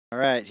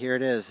Alright, here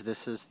it is.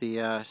 This is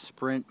the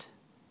Sprint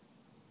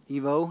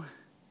Evo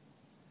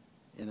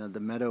in the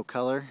meadow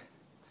color.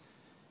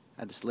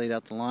 I just laid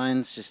out the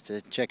lines just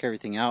to check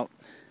everything out.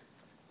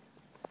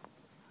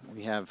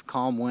 We have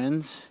calm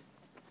winds,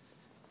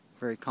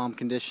 very calm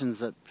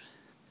conditions up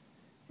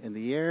in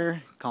the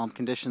air, calm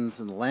conditions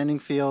in the landing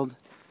field.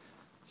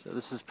 So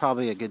this is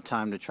probably a good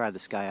time to try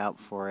this guy out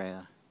before I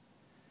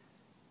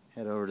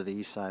head over to the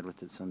east side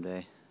with it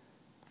someday.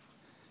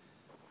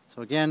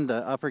 So again,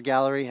 the upper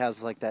gallery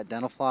has like that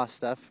dental floss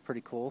stuff,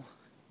 pretty cool.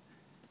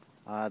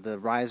 The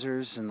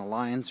risers and the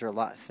lines are a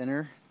lot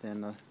thinner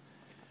than the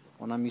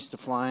one I'm used to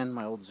flying,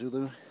 my old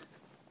Zulu.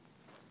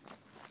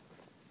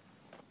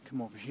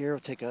 Come over here, we'll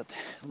take a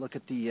look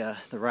at the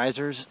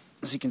risers.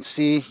 As you can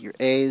see, your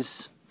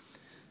A's,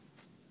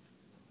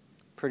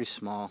 pretty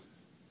small.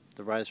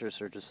 The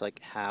risers are just like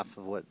half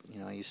of what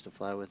I used to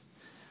fly with.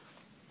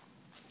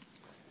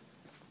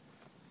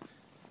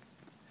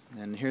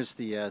 And here's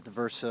the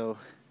Verso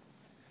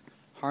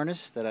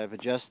harness that I've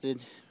adjusted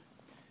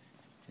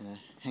in a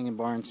hanging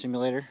barn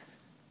simulator,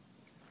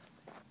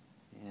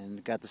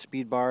 and got the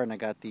speed bar, and I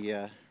got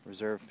the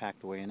reserve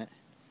packed away in it.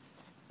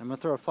 I'm going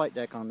to throw a flight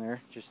deck on there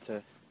just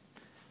to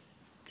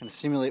kind of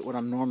simulate what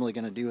I'm normally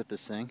going to do with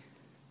this thing.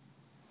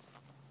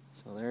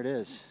 So there it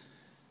is.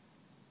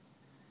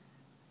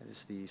 That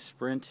is the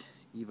Sprint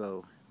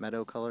Evo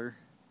meadow color,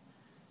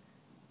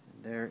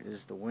 and there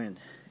is the wind.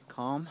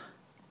 Calm,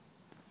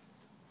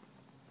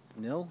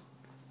 nil.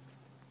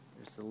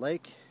 There's the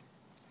lake.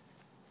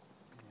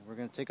 And we're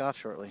going to take off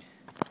shortly.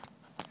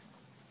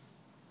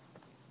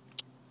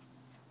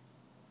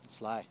 Let's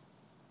fly.